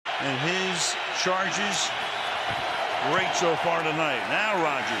And his charges great so far tonight. Now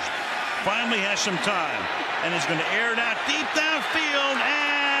Rodgers finally has some time and is going to air it out deep downfield,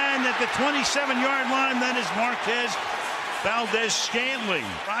 and at the 27-yard line, that is Marquez Valdez-Scantling.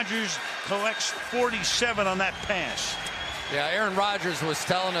 Rodgers collects 47 on that pass. Yeah, Aaron Rodgers was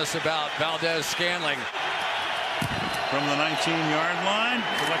telling us about Valdez-Scantling. From the 19-yard line,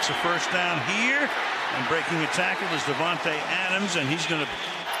 collects a first down here, and breaking a tackle is Devontae Adams, and he's going to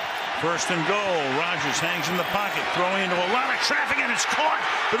first and goal. Rodgers hangs in the pocket, throwing into a lot of traffic, and it's caught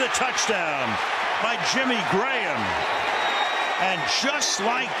for the touchdown by Jimmy Graham. And just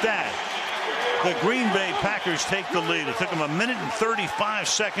like that, the Green Bay Packers take the lead. It took them 1 minute and 35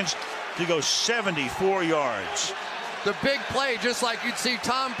 seconds to go 74 yards. The big play, just like you'd see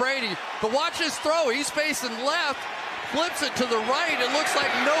Tom Brady. But watch his throw. He's facing left, flips it to the right. It looks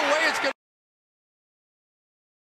like no way it's going to